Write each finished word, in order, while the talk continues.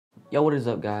Yo, what is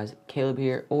up, guys? Caleb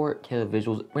here, or Caleb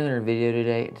Visuals. We're in another video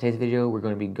today. In today's video, we're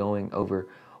going to be going over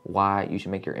why you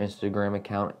should make your Instagram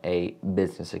account a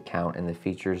business account and the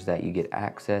features that you get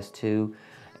access to,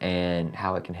 and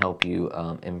how it can help you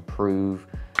improve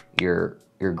your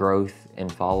growth in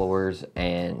followers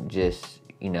and just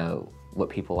what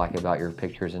people like about your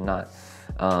pictures and not.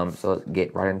 So let's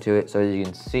get right into it. So as you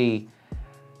can see.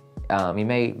 You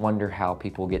may wonder how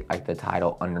people get like the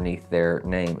title underneath their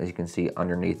name. As you can see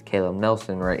underneath Caleb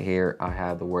Nelson right here, I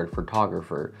have the word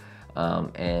photographer.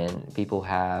 And people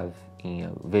have,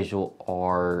 visual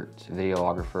art,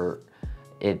 videographer.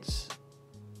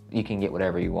 You can get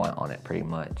whatever you want on it pretty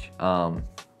much. How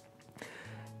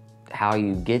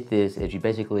you get this is you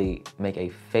basically make a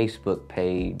Facebook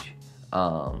page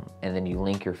and then you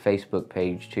link your Facebook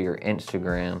page to your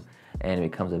Instagram and it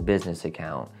becomes a business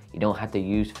account. You don't have to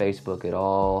use Facebook at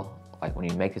all. Like when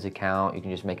you make this account, you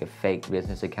can just make a fake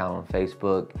business account on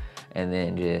Facebook and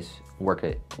then just work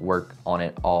on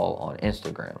it all on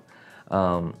Instagram.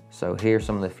 So here's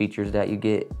some of the features that you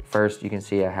get. First, you can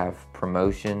see I have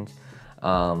promotions.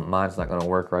 Mine's not gonna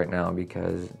work right now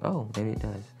because, oh, maybe it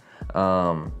does.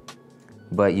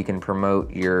 But you can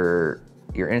promote your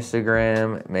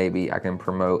Instagram. Maybe I can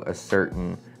promote a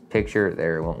certain picture.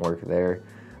 There, it won't work there.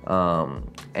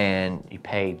 And you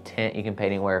can pay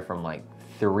anywhere from like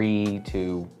 $3,000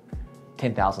 to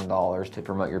 $10,000 to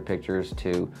promote your pictures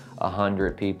to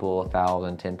 100 people,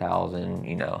 1,000, 10,000,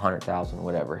 100,000,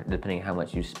 whatever, depending on how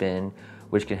much you spend,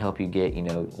 which can help you get,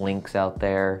 links out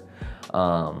there,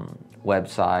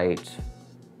 websites,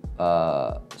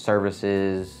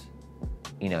 services,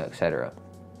 etc.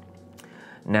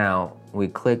 Now we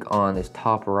click on this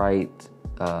top right,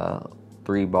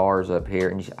 3 bars up here,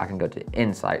 and I can go to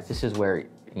Insights. This is where it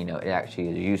actually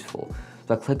is useful.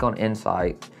 So I click on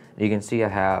Insights. You can see I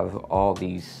have all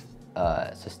these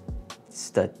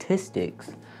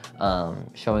statistics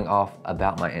showing off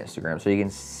about my Instagram. So you can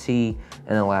see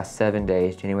in the last 7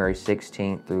 days, January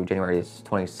 16th through January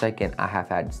 22nd, I have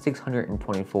had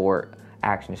 624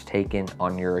 actions taken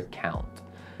on your account.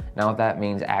 Now what that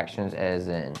means, actions as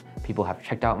in people have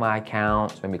checked out my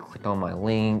account, maybe clicked on my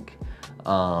link,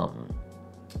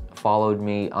 followed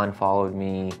me, unfollowed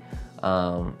me,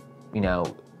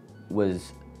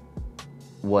 was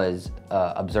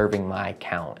observing my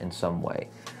account in some way.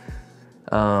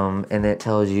 And it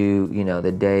tells you,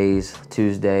 the days.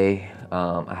 Tuesday,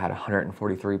 I had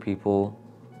 143 people,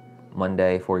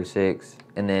 Monday 46,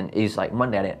 and then it's like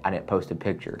Monday I didn't post a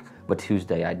picture, but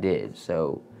Tuesday I did.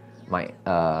 So my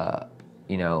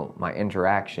my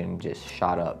interaction just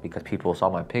shot up because people saw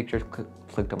my pictures,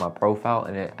 clicked on my profile,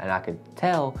 and I could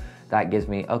tell that gives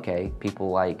me, okay,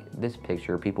 people like this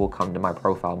picture. People come to my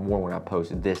profile more when I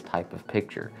post this type of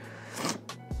picture.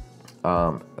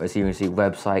 So you can see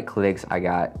website clicks. I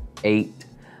got 8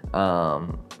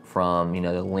 from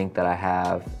the link that I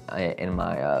have in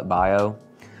my bio.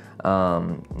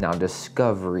 Now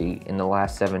discovery in the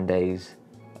last 7 days,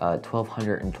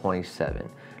 1,227.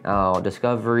 Now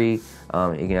discovery, you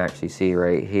can actually see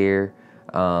right here.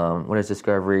 What is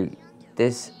discovery?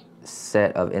 This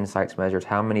set of insights measures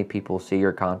how many people see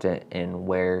your content and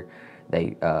where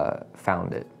they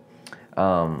found it,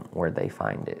 where they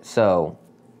find it. So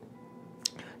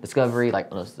discovery,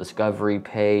 like on this discovery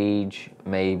page,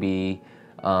 maybe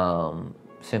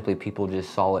simply people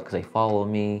just saw it because they follow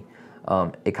me.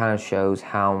 It kind of shows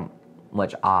how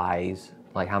much eyes,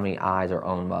 like how many eyes are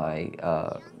on my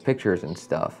pictures and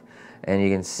stuff. And you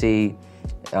can see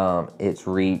it's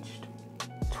reached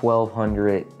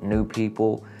 1,200 new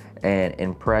people, and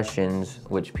impressions,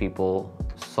 which people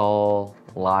saw,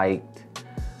 liked,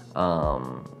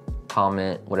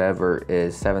 comment, whatever,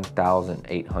 is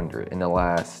 7,800 in the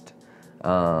last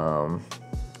I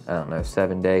don't know,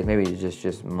 7 days. Maybe it's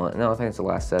just month. No, I think it's the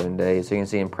last 7 days. So you can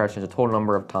see impressions, the total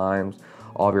number of times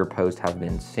all of your posts have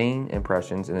been seen,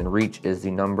 impressions, and then reach is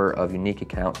the number of unique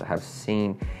accounts that have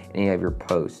seen any of your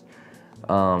posts.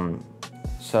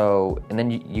 So, and then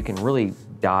you can really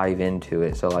dive into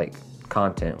it. So like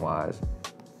content-wise.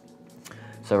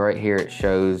 So right here it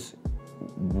shows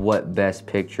what best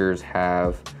pictures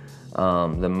have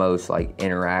the most like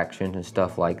interactions and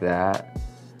stuff like that.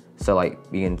 So like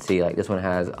you can see like this one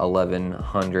has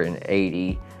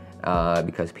 1,180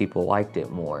 because people liked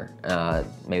it more.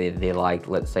 Maybe they liked,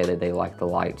 let's say that they liked the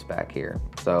lights back here.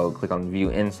 So click on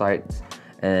View Insights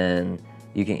and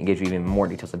it gives you even more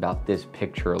details about this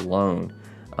picture alone.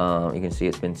 You can see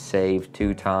it's been saved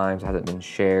 2 times, hasn't been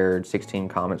shared, 16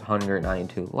 comments,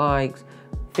 192 likes,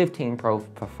 15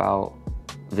 profile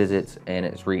visits, and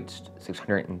it's reached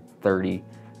 630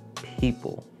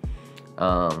 people.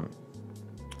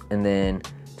 And then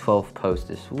 12 posts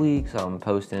this week, so I'm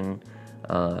posting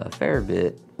a fair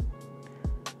bit.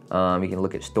 You can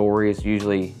look at stories.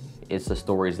 Usually it's the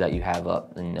stories that you have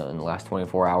up in the last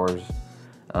 24 hours.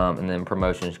 And then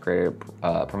promotions, created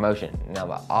promotion. Now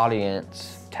the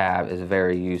audience tab is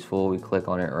very useful. We click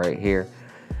on it right here.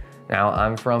 Now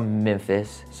I'm from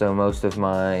Memphis, so most of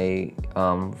my,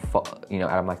 out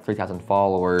of my 3,000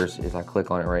 followers, if I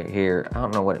click on it right here, I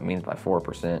don't know what it means by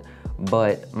 4%,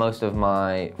 but most of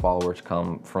my followers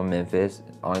come from Memphis.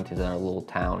 Arlington's another little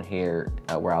town here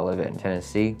where I live in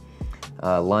Tennessee.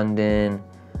 London,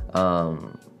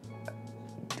 can't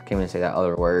even say that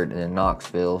other word, and then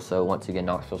Knoxville. So once again,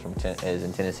 Knoxville is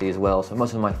in Tennessee as well. So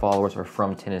most of my followers are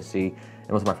from Tennessee, and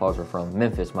most of my followers are from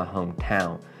Memphis, my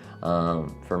hometown.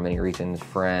 For many reasons,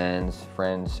 friends,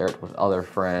 search with other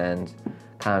friends,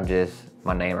 kind of just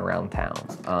my name around town.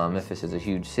 Memphis is a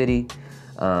huge city.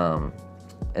 And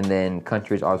then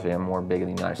countries, obviously I'm more big in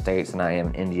the United States than I am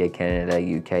in India, Canada,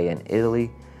 UK, and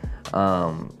Italy.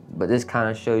 But this kind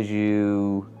of shows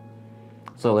you,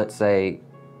 so let's say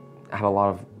I have a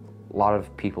lot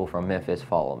of people from Memphis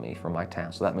follow me from my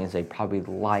town. So that means they probably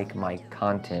like my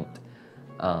content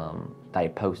that I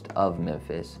post of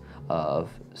Memphis, of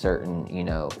certain,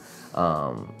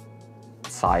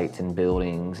 sites and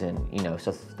buildings and,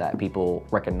 stuff that people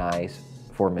recognize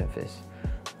for Memphis.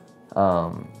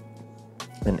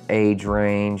 An age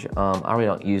range, I really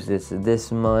don't use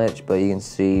this much, but you can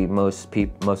see most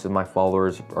of my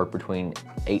followers are between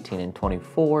 18 and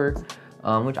 24,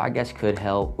 which I guess could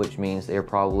help, which means they're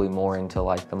probably more into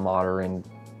like the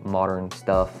modern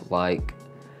stuff, like,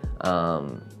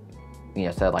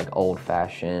 instead of like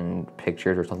old-fashioned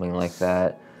pictures or something like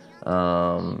that.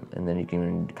 And then you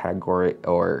can categorize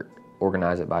or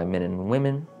organize it by men and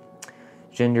women.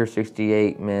 Gender,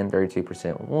 68 men,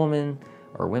 32% women.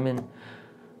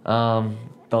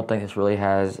 Don't think this really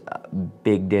has a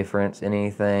big difference in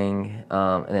anything.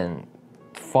 And then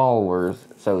followers.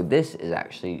 So this is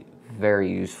actually very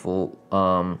useful.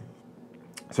 So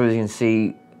as you can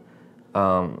see,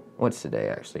 what's today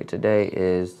actually? Today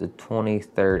is the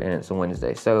 23rd and it's a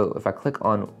Wednesday. So if I click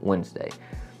on Wednesday,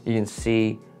 you can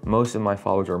see most of my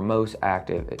followers are most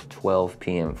active at 12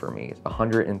 p.m. for me.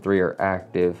 103 are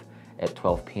active at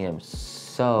 12 p.m.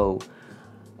 So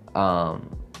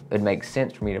it makes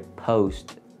sense for me to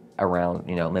post around,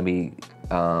 maybe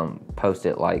post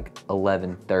at like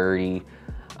 11:30,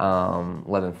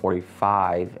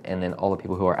 11:45, and then all the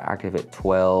people who are active at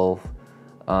 12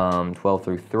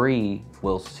 through 3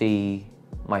 will see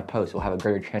my post. Will have a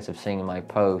greater chance of seeing my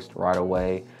post right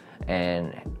away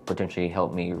and potentially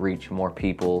help me reach more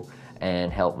people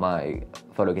and help my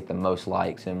photo get the most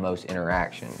likes and most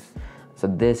interactions. So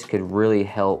this could really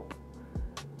help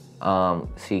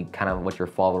see kind of what your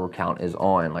follower count is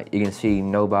on. Like you can see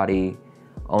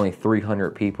only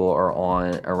 300 people are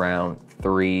on around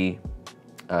 3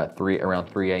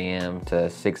 a.m. to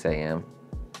 6 a.m.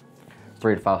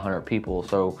 300 to 500 people.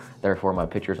 So therefore my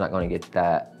picture's not going to get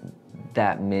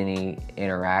that many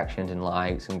interactions and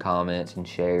likes and comments and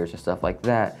shares and stuff like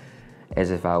that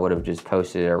as if I would have just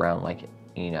posted it around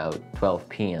 12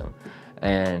 p.m.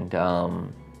 And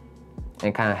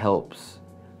it kind of helps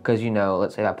because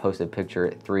let's say I post a picture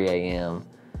at 3 a.m.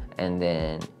 and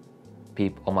then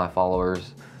all my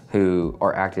followers who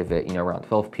are active at around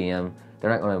 12 p.m.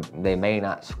 they may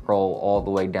not scroll all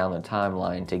the way down the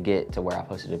timeline to get to where I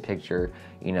posted a picture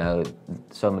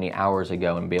so many hours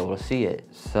ago and be able to see it.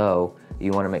 So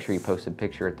you want to make sure you post a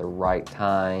picture at the right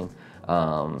time,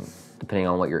 depending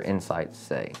on what your insights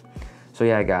say. So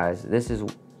yeah, guys, this is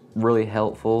really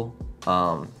helpful.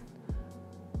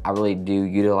 I really do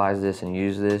utilize this and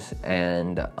use this,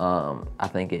 and I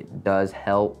think it does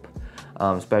help,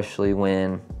 especially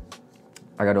when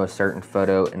I go to a certain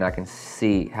photo and I can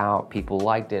see how people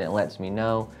liked it. It lets me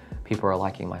know people are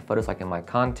liking my photos, liking my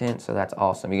content, so that's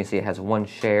awesome. You can see it has 1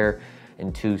 share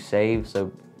and 2 saves,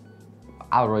 so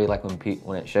I really like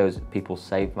when it shows people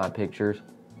saved my pictures.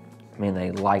 I mean,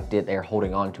 they liked it, they're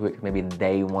holding on to it, maybe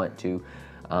they want to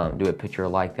do a picture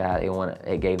like that.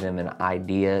 It gave them an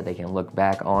idea, they can look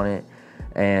back on it,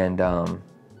 and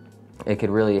it could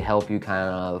really help you kind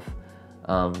of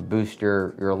boost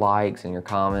your likes and your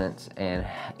comments and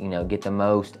get the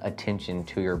most attention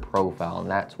to your profile,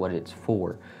 and that's what it's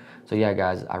for. So yeah,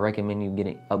 guys, I recommend you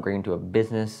upgrading to a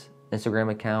business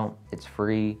Instagram account. It's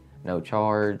free, no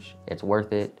charge, it's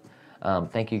worth it.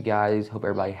 Thank you guys, hope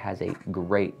everybody has a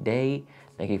great day.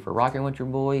 Thank you for rocking with your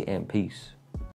boy, and peace.